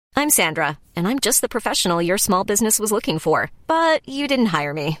I'm Sandra, and I'm just the professional your small business was looking for. But you didn't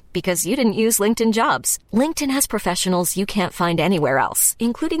hire me because you didn't use LinkedIn Jobs. LinkedIn has professionals you can't find anywhere else,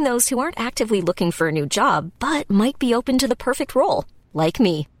 including those who aren't actively looking for a new job, but might be open to the perfect role, like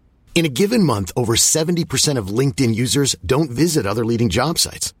me. In a given month, over 70% of LinkedIn users don't visit other leading job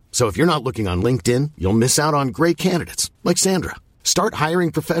sites. So if you're not looking on LinkedIn, you'll miss out on great candidates like Sandra. Start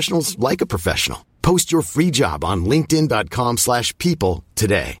hiring professionals like a professional. Post your free job on linkedin.com/people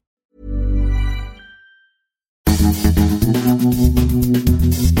today.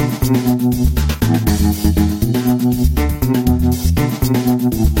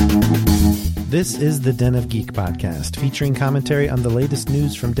 This is the Den of Geek podcast, featuring commentary on the latest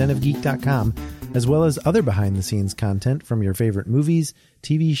news from denofgeek.com, as well as other behind-the-scenes content from your favorite movies,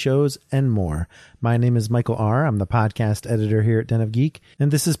 TV shows, and more. My name is Michael R. I'm the podcast editor here at Den of Geek,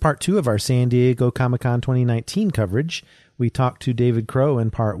 and this is part 2 of our San Diego Comic-Con 2019 coverage. We talked to David Crow in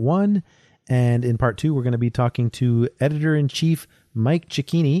part 1, and in part 2, we're going to be talking to editor-in-chief Mike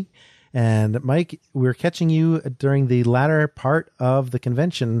Cicchini. And Mike, we're catching you during the latter part of the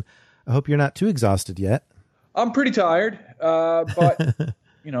convention. I hope you're not too exhausted yet. I'm pretty tired, but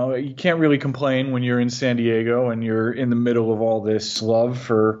you know, you can't really complain when you're in San Diego and you're in the middle of all this love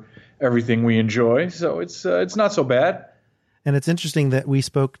for everything we enjoy. So it's not so bad. And it's interesting that we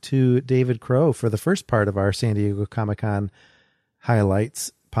spoke to David Crow for the first part of our San Diego Comic-Con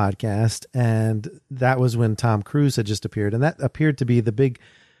highlights podcast, and that was when Tom Cruise had just appeared, and that appeared to be the big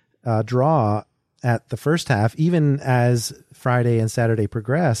draw at the first half, even as Friday and Saturday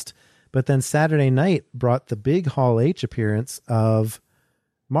progressed. But then Saturday night brought the big Hall H appearance of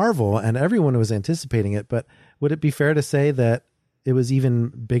Marvel, and everyone was anticipating it. But would it be fair to say that it was even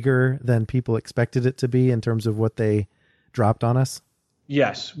bigger than people expected it to be in terms of what they dropped on us?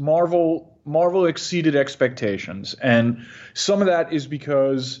 Yes, Marvel exceeded expectations. And some of that is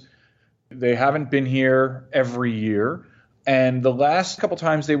because they haven't been here every year. And the last couple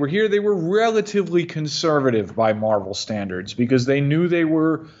times they were here, they were relatively conservative by Marvel standards because they knew they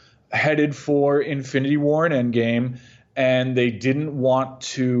were headed for Infinity War and Endgame, and they didn't want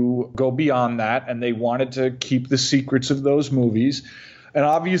to go beyond that, and they wanted to keep the secrets of those movies. And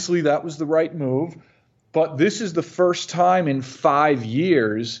obviously that was the right move. But this is the first time in 5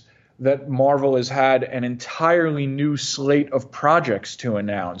 years that Marvel has had an entirely new slate of projects to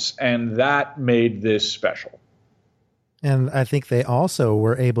announce, and that made this special. And I think they also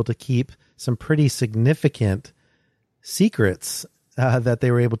were able to keep some pretty significant secrets that they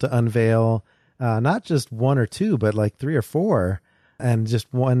were able to unveil, not just one or two, but like 3 or 4, and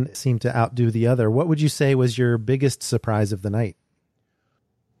just one seemed to outdo the other. What would you say was your biggest surprise of the night?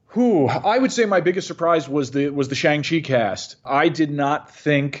 I would say my biggest surprise was the Shang-Chi cast. I did not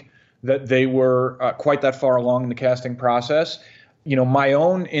think that they were quite that far along in the casting process. You know, my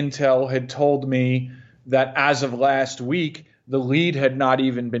own intel had told me that as of last week, the lead had not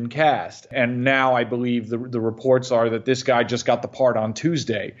even been cast. And now I believe the reports are that this guy just got the part on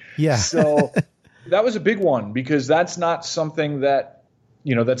Tuesday. Yeah. So that was a big one because that's not something that,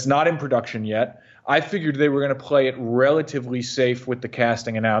 you know, that's not in production yet. I figured they were going to play it relatively safe with the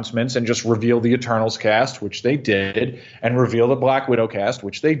casting announcements and just reveal the Eternals cast, which they did, and reveal the Black Widow cast,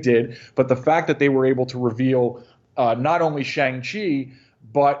 which they did. But the fact that they were able to reveal not only Shang-Chi,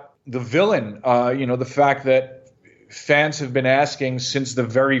 but the villain, the fact that fans have been asking since the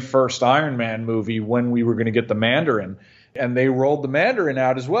very first Iron Man movie when we were going to get the Mandarin, and they rolled the Mandarin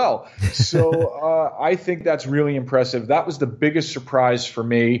out as well. So I think that's really impressive. That was the biggest surprise for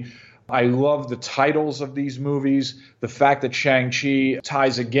me. I love the titles of these movies. The fact that Shang-Chi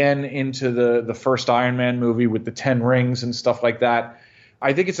ties again into the first Iron Man movie with the 10 rings and stuff like that.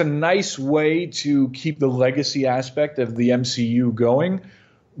 I think it's a nice way to keep the legacy aspect of the MCU going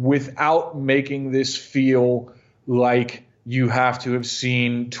without making this feel like you have to have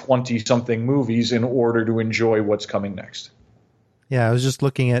seen 20-something movies in order to enjoy what's coming next. Yeah, I was just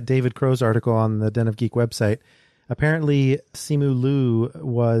looking at David Crow's article on the Den of Geek website. Apparently, Simu Liu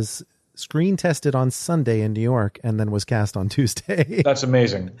was screen tested on Sunday in New York and then was cast on Tuesday. That's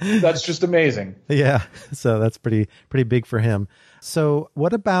amazing. That's just amazing. Yeah, so that's pretty big for him. So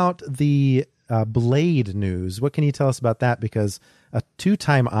what about the Blade news? What can you tell us about that? Because a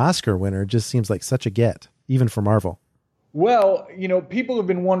 2-time Oscar winner just seems like such a get, even for Marvel. Well, you know, people have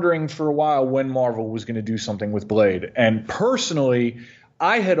been wondering for a while when Marvel was going to do something with Blade. And personally,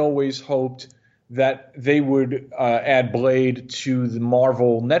 I had always hoped that they would add Blade to the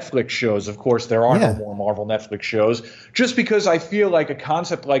Marvel Netflix shows. Of course, there are no more Marvel Netflix shows, just because I feel like a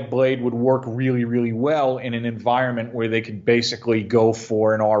concept like Blade would work really, really well in an environment where they could basically go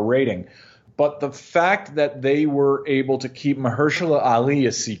for an R rating. But the fact that they were able to keep Mahershala Ali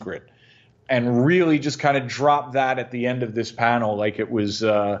a secret and really just kind of drop that at the end of this panel like it was,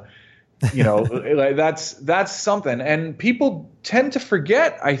 like that's something. And people tend to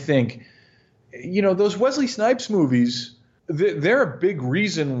forget, I think, those Wesley Snipes movies, they're a big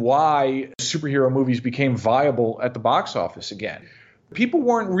reason why superhero movies became viable at the box office again. People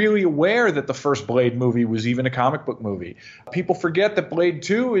weren't really aware that the first Blade movie was even a comic book movie. People forget that Blade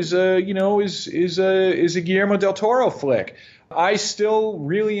 2 is a Guillermo del Toro flick. I still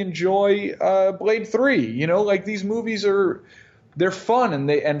really enjoy Blade 3. Like these movies they're fun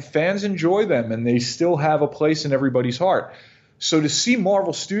and fans enjoy them and they still have a place in everybody's heart. So to see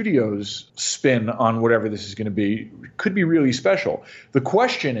Marvel Studios spin on whatever this is going to be could be really special. The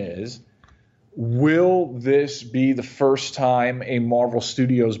question is, will this be the first time a Marvel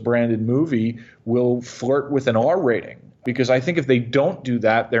Studios branded movie will flirt with an R rating? Because I think if they don't do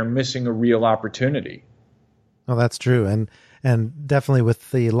that, they're missing a real opportunity. Well, that's true. And definitely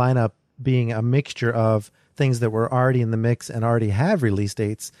with the lineup being a mixture of things that were already in the mix and already have release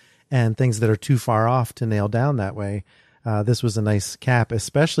dates and things that are too far off to nail down that way. This was a nice cap,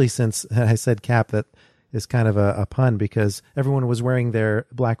 especially since I said cap, that is kind of a pun because everyone was wearing their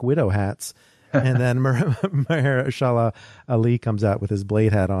Black Widow hats. And then Mahershala Ali comes out with his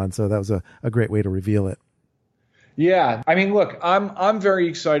Blade hat on. So that was a great way to reveal it. Yeah. I mean, look, I'm very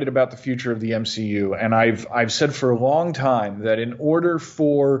excited about the future of the MCU. And I've said for a long time that in order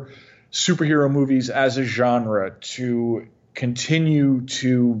for superhero movies as a genre to continue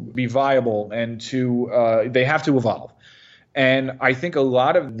to be viable and they have to evolve. And I think a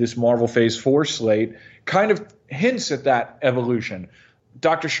lot of this Marvel Phase 4 slate kind of hints at that evolution.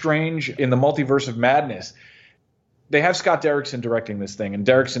 Doctor Strange in the Multiverse of Madness, they have Scott Derrickson directing this thing, and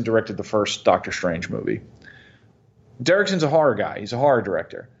Derrickson directed the first Doctor Strange movie. Derrickson's a horror guy. He's a horror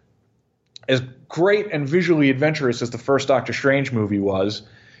director. As great and visually adventurous as the first Doctor Strange movie was,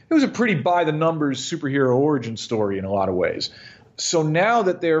 it was a pretty by-the-numbers superhero origin story in a lot of ways. So now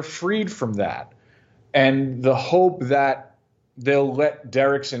that they're freed from that, and the hope that they'll let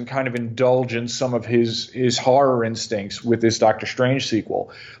Derrickson kind of indulge in some of his horror instincts with this Doctor Strange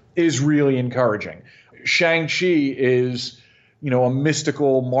sequel is really encouraging. Shang-Chi is, a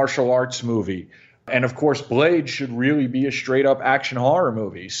mystical martial arts movie. And of course, Blade should really be a straight up action horror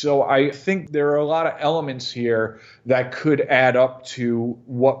movie. So I think there are a lot of elements here that could add up to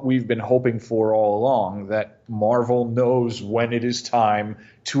what we've been hoping for all along, that Marvel knows when it is time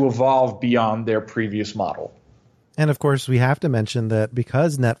to evolve beyond their previous model. And of course, we have to mention that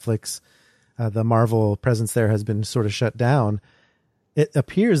because Netflix, the Marvel presence there has been sort of shut down, it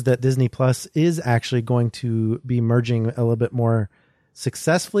appears that Disney Plus is actually going to be merging a little bit more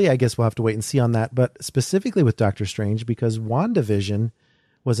successfully. I guess we'll have to wait and see on that, but specifically with Doctor Strange, because WandaVision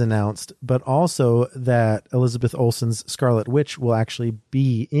was announced, but also that Elizabeth Olsen's Scarlet Witch will actually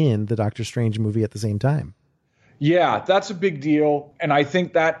be in the Doctor Strange movie at the same time. Yeah, that's a big deal. And I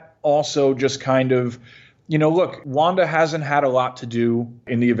think that also just kind of, look, Wanda hasn't had a lot to do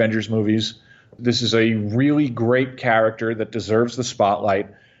in the Avengers movies. This is a really great character that deserves the spotlight.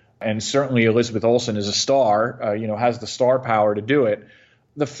 And certainly Elizabeth Olsen is a star, has the star power to do it.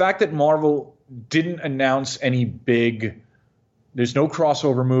 The fact that Marvel didn't announce any there's no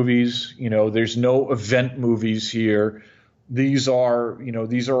crossover movies, there's no event movies here. These are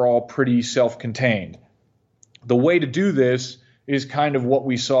all pretty self-contained. The way to do this is kind of what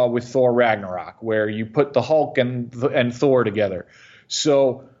we saw with Thor Ragnarok, where you put the Hulk and Thor together.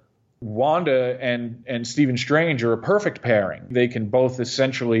 So Wanda and Stephen Strange are a perfect pairing. They can both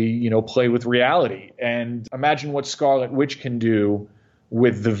essentially, play with reality. And imagine what Scarlet Witch can do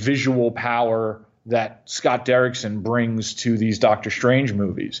with the visual power that Scott Derrickson brings to these Doctor Strange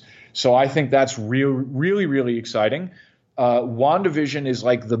movies. So I think that's really, really exciting. WandaVision is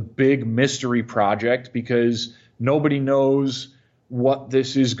like the big mystery project because nobody knows what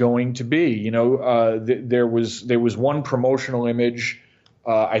this is going to be. There was one promotional image,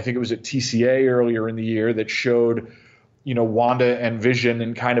 I think it was at TCA earlier in the year, that showed, Wanda and Vision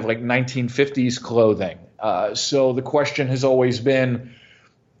in kind of like 1950s clothing. So the question has always been,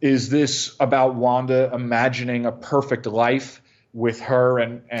 is this about Wanda imagining a perfect life with her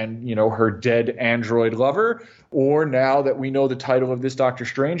and her dead android lover? Or now that we know the title of this Doctor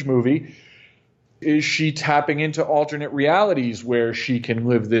Strange movie, is she tapping into alternate realities where she can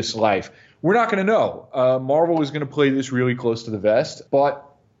live this life? We're not going to know. Marvel is going to play this really close to the vest, but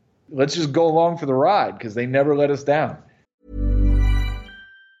let's just go along for the ride because they never let us down.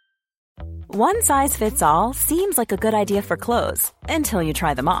 One size fits all seems like a good idea for clothes until you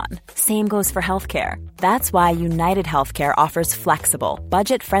try them on. Same goes for healthcare. That's why United Healthcare offers flexible,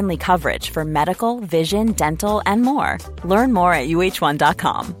 budget-friendly coverage for medical, vision, dental, and more. Learn more at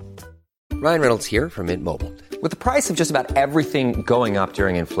uh1.com. Ryan Reynolds here from Mint Mobile. With the price of just about everything going up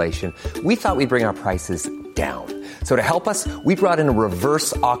during inflation, we thought we'd bring our prices down. So to help us, we brought in a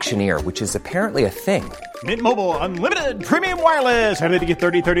reverse auctioneer, which is apparently a thing. Mint Mobile Unlimited Premium Wireless. How to get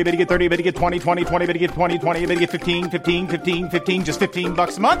 30, 30, bit to get 30, bit to get 20, 20, 20, bit to get 20, 20, bit to get 15, 15, 15, 15, just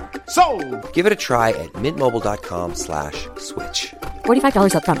 $15 a month? Sold! Give it a try at mintmobile.com/switch.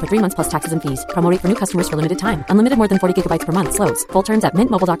 $45 up front for 3 months plus taxes and fees. Promo rate for new customers for limited time. Unlimited more than 40 gigabytes per month. Slows full terms at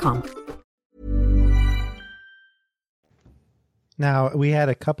mintmobile.com. Now, we had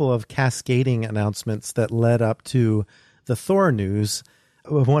a couple of cascading announcements that led up to the Thor news,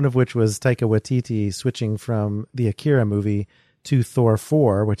 one of which was Taika Waititi switching from the Akira movie to Thor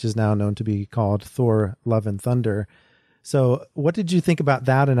 4, which is now known to be called Thor Love and Thunder. So what did you think about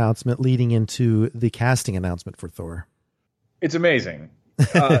that announcement leading into the casting announcement for Thor? It's amazing.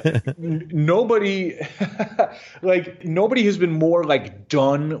 Nobody has been more like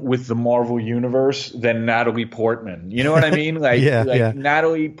done with the Marvel universe than Natalie Portman. You know what I mean?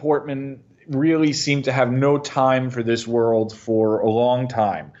 Natalie Portman really seemed to have no time for this world for a long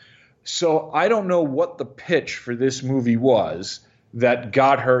time. So I don't know what the pitch for this movie was that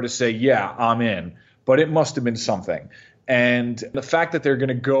got her to say, yeah, I'm in, but it must have been something. And the fact that they're going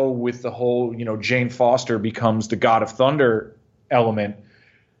to go with the whole, Jane Foster becomes the God of Thunder element,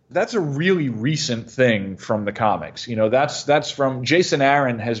 that's a really recent thing from the comics. That's from Jason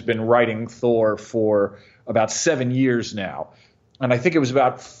Aaron has been writing Thor for about 7 years now. And I think it was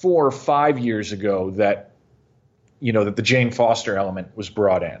about 4 or 5 years ago that the Jane Foster element was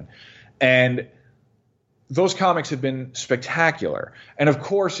brought in. And those comics have been spectacular. And of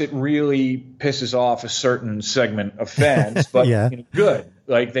course, it really pisses off a certain segment of fans, but good.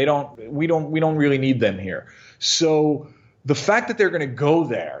 Like we don't really need them here. So the fact that they're going to go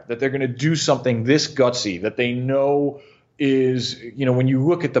there, that they're going to do something this gutsy, that they know is, when you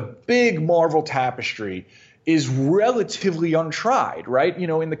look at the big Marvel tapestry, is relatively untried, right?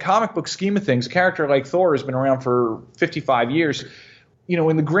 In the comic book scheme of things, a character like Thor has been around for 55 years.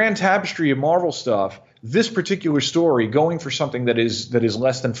 In the grand tapestry of Marvel stuff, this particular story, going for something that is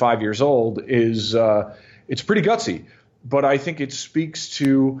less than 5 years old, is it's pretty gutsy. But I think it speaks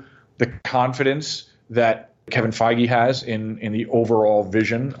to the confidence that Kevin Feige has in the overall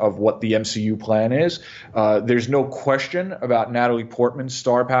vision of what the MCU plan is. There's no question about Natalie Portman's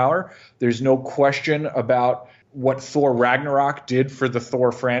star power. There's no question about what Thor Ragnarok did for the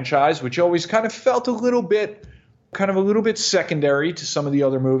Thor franchise, which always kind of felt a little bit secondary to some of the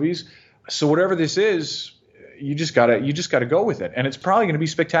other movies. So whatever this is, you just gotta go with it, and it's probably going to be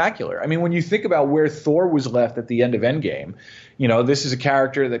spectacular. I mean, when you think about where Thor was left at the end of Endgame, this is a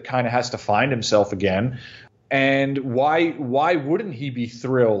character that kind of has to find himself again. And why wouldn't he be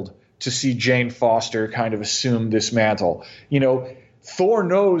thrilled to see Jane Foster kind of assume this mantle? Thor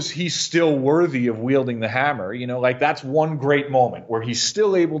knows he's still worthy of wielding the hammer. That's one great moment where he's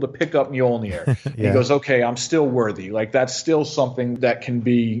still able to pick up Mjolnir. He goes, okay, I'm still worthy. That's still something that can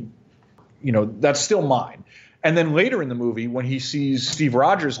be, that's still mine. And then later in the movie, when he sees Steve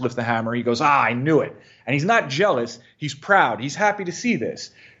Rogers lift the hammer, he goes, I knew it. And he's not jealous. He's proud. He's happy to see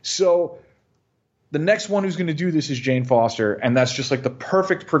this. So the next one who's going to do this is Jane Foster, and that's just like the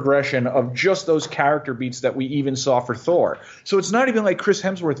perfect progression of just those character beats that we even saw for Thor. So it's not even like Chris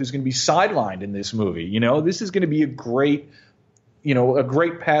Hemsworth is going to be sidelined in this movie. This is going to be a great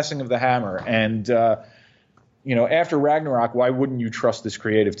passing of the hammer. And, after Ragnarok, why wouldn't you trust this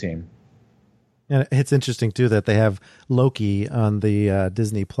creative team? And it's interesting, too, that they have Loki on the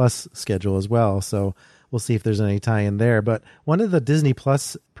Disney Plus schedule as well. So we'll see if there's any tie-in there. But one of the Disney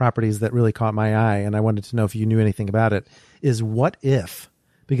Plus properties that really caught my eye, and I wanted to know if you knew anything about it, is What If?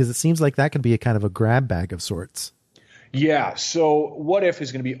 Because it seems like that could be a kind of a grab bag of sorts. Yeah, so What If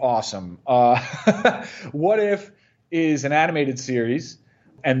is going to be awesome. What If is an animated series,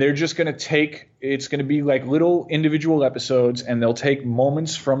 and they're just going to it's going to be like little individual episodes, and they'll take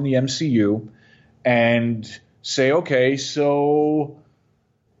moments from the MCU and say, okay, so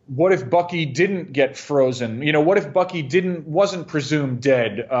what if Bucky didn't get frozen? What if Bucky wasn't presumed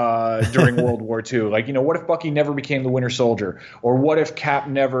dead during World War II? What if Bucky never became the Winter Soldier? Or what if Cap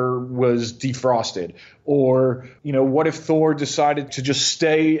never was defrosted? Or, what if Thor decided to just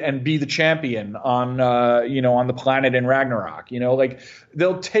stay and be the champion on the planet in Ragnarok?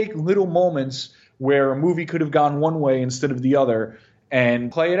 They'll take little moments where a movie could have gone one way instead of the other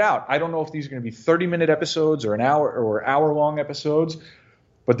and play it out. I don't know if these are going to be 30-minute episodes or an hour or hour-long episodes.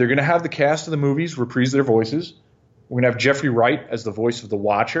 but they're going to have the cast of the movies reprise their voices. We're going to have Jeffrey Wright as the voice of the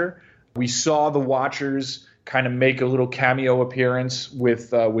Watcher. We saw the Watchers kind of make a little cameo appearance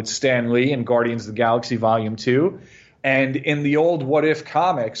with Stan Lee in Guardians of the Galaxy Volume 2. And in the old What If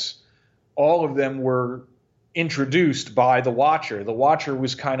comics, all of them were introduced by the Watcher. The Watcher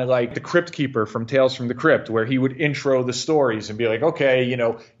was kind of like the Crypt Keeper from Tales from the Crypt, where he would intro the stories and be like, okay,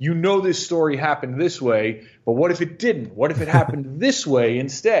 you know this story happened this way, but what if it didn't? What if it happened this way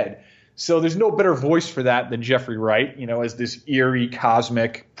instead? So there's no better voice for that than Jeffrey Wright, as this eerie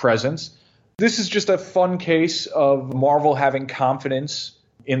cosmic presence. This is just a fun case of Marvel having confidence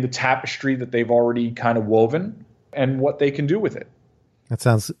in the tapestry that they've already kind of woven and what they can do with it. That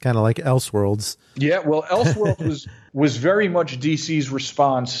sounds kind of like Elseworlds. Yeah, well, Elseworlds was very much DC's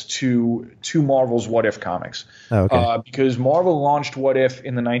response to Marvel's What If comics. Oh, okay. Because Marvel launched What If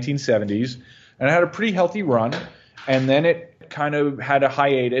in the 1970s, and it had a pretty healthy run, and then it kind of had a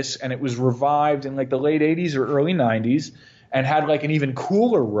hiatus, and it was revived in like the late 80s or early 90s, and had like an even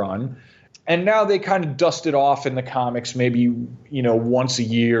cooler run. And now they kind of dust it off in the comics maybe, once a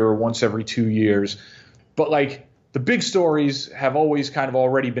year or once every 2 years. But like, the big stories have always kind of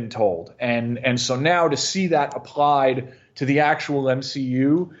already been told. And so now to see that applied to the actual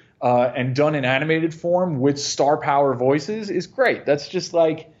MCU and done in animated form with star power voices is great. That just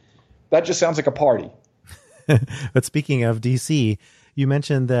sounds like a party. But speaking of DC, you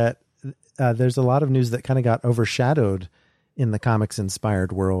mentioned that there's a lot of news that kind of got overshadowed in the comics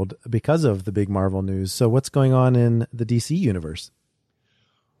inspired world because of the big Marvel news. So what's going on in the DC universe?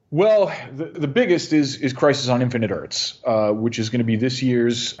 Well, the biggest is Crisis on Infinite Earths, which is going to be this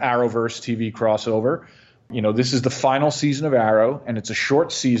year's Arrowverse TV crossover. This is the final season of Arrow, and it's a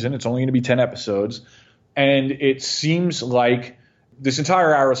short season. It's only going to be 10 episodes. And it seems like this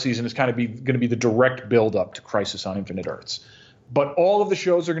entire Arrow season is kind of going to be the direct build-up to Crisis on Infinite Earths. But all of the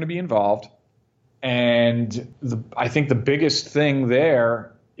shows are going to be involved. And I think the biggest thing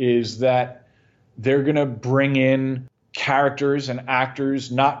there is that they're going to bring in characters and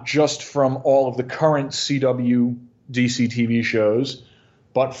actors, not just from all of the current CW DC TV shows,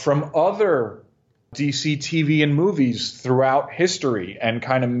 but from other DC TV and movies throughout history, and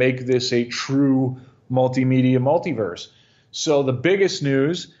kind of make this a true multimedia multiverse. So the biggest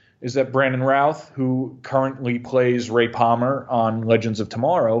news is that Brandon Routh, who currently plays Ray Palmer on Legends of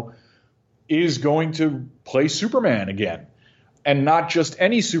Tomorrow, is going to play Superman again. And not just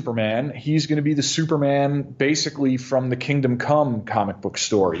any Superman. He's going to be the Superman basically from the Kingdom Come comic book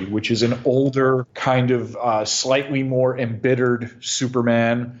story, which is an older, kind of slightly more embittered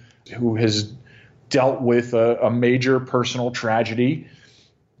Superman who has dealt with a major personal tragedy.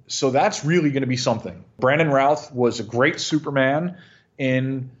 So that's really going to be something. Brandon Routh was a great Superman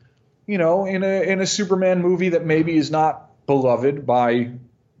in a Superman movie that maybe is not beloved by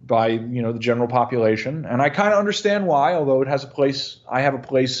the general population. And I kind of understand why, although I have a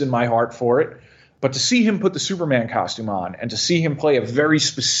place in my heart for it. But to see him put the Superman costume on and to see him play a very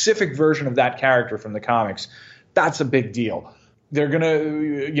specific version of that character from the comics, that's a big deal. They're going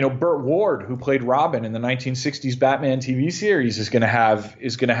to, Burt Ward, who played Robin in the 1960s Batman TV series, is going to have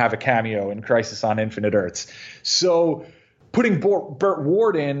a cameo in Crisis on Infinite Earths. So putting Burt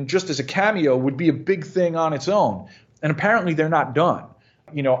Ward in just as a cameo would be a big thing on its own. And apparently they're not done.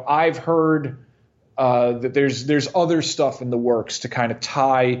 I've heard that there's other stuff in the works to kind of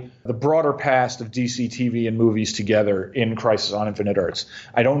tie the broader past of DC TV and movies together in Crisis on Infinite Earths.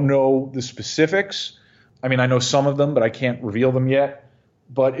 I don't know the specifics. I mean, I know some of them, but I can't reveal them yet.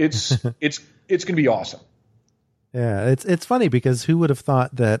 But it's going to be awesome. Yeah, it's funny because who would have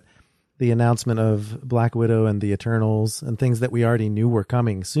thought that the announcement of Black Widow and the Eternals and things that we already knew were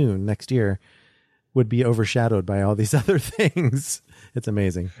coming soon next year would be overshadowed by all these other things. It's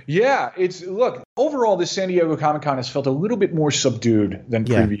amazing. Yeah, overall, this San Diego Comic-Con has felt a little bit more subdued than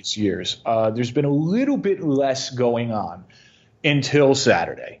previous years. There's been a little bit less going on until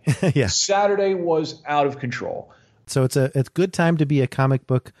Saturday. Yeah. Saturday was out of control. So it's a good time to be a comic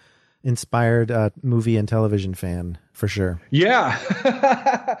book inspired movie and television fan, for sure. Yeah.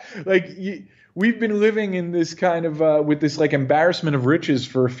 We've been living in this kind of with this like embarrassment of riches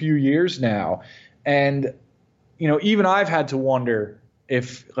for a few years now. And, even I've had to wonder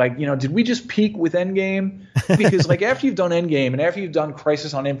if, did we just peak with Endgame? Because, after you've done Endgame and after you've done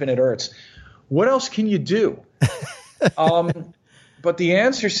Crisis on Infinite Earths, what else can you do? But the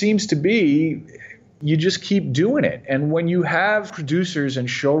answer seems to be you just keep doing it. And when you have producers and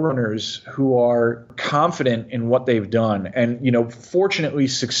showrunners who are confident in what they've done, and, fortunately,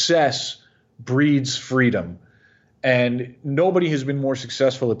 success breeds freedom. And nobody has been more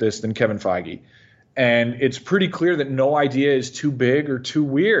successful at this than Kevin Feige. And it's pretty clear that no idea is too big or too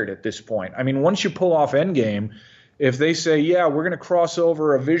weird at this point. I mean, once you pull off Endgame, if they say, yeah, we're going to cross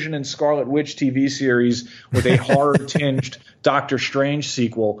over a Vision and Scarlet Witch TV series with a horror-tinged Doctor Strange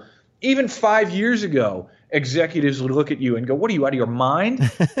sequel, even 5 years ago, executives would look at you and go, what are you, out of your mind?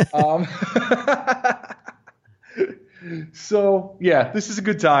 So, yeah, this is a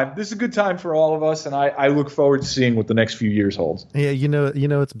good time. This is a good time for all of us, and I look forward to seeing what the next few years holds. Yeah, you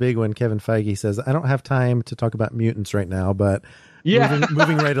know, it's big when Kevin Feige says, I don't have time to talk about mutants right now, but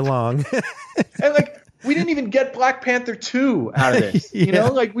moving right along. And, like, we didn't even get Black Panther 2 out of this. You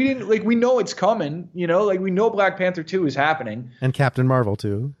know, like, we know it's coming. You know, like, we know Black Panther 2 is happening. And Captain Marvel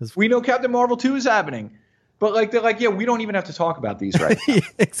 2. We know Captain Marvel 2 is happening. But, like, they're like, yeah, we don't even have to talk about these right now.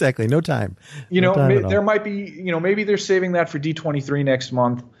 Exactly. No time. There might be, maybe they're saving that for D23 next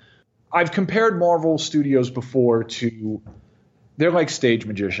month. I've compared Marvel Studios before to, they're like stage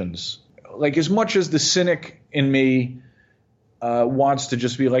magicians. Like, as much as the cynic in me wants to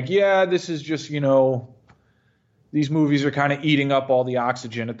just be like, yeah, this is just, these movies are kind of eating up all the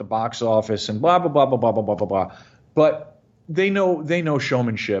oxygen at the box office and blah, blah, blah, blah, blah, blah, blah, blah, blah. But they know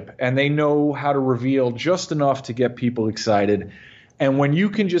showmanship, and they know how to reveal just enough to get people excited. And when you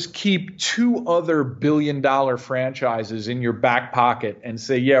can just keep 2 other billion-dollar franchises in your back pocket and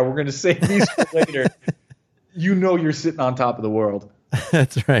say, yeah, we're going to save these for later, you're sitting on top of the world.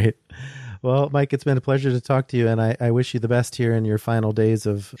 That's right. Well, Mike, it's been a pleasure to talk to you, and I wish you the best here in your final days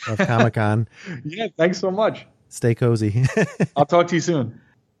of Comic-Con. Yeah, thanks so much. Stay cozy. I'll talk to you soon.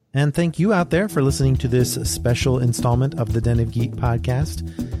 And thank you out there for listening to this special installment of the Den of Geek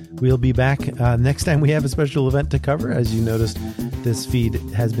podcast. We'll be back next time we have a special event to cover. As you noticed, this feed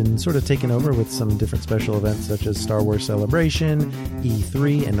has been sort of taken over with some different special events such as Star Wars Celebration,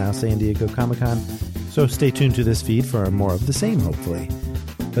 E3, and now San Diego Comic-Con. So stay tuned to this feed for more of the same, hopefully.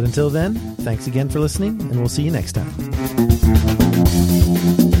 But until then, thanks again for listening, and we'll see you next time.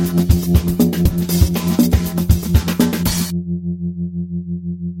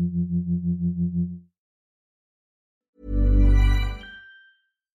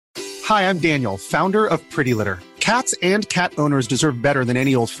 Hi, I'm Daniel, founder of Pretty Litter. Cats and cat owners deserve better than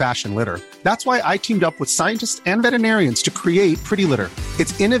any old-fashioned litter. That's why I teamed up with scientists and veterinarians to create Pretty Litter.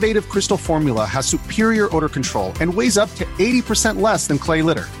 Its innovative crystal formula has superior odor control and weighs up to 80% less than clay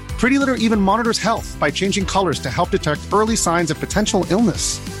litter. Pretty Litter even monitors health by changing colors to help detect early signs of potential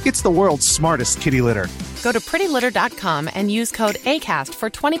illness. It's the world's smartest kitty litter. Go to prettylitter.com and use code ACAST for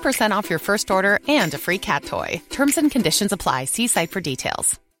 20% off your first order and a free cat toy. Terms and conditions apply. See site for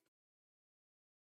details.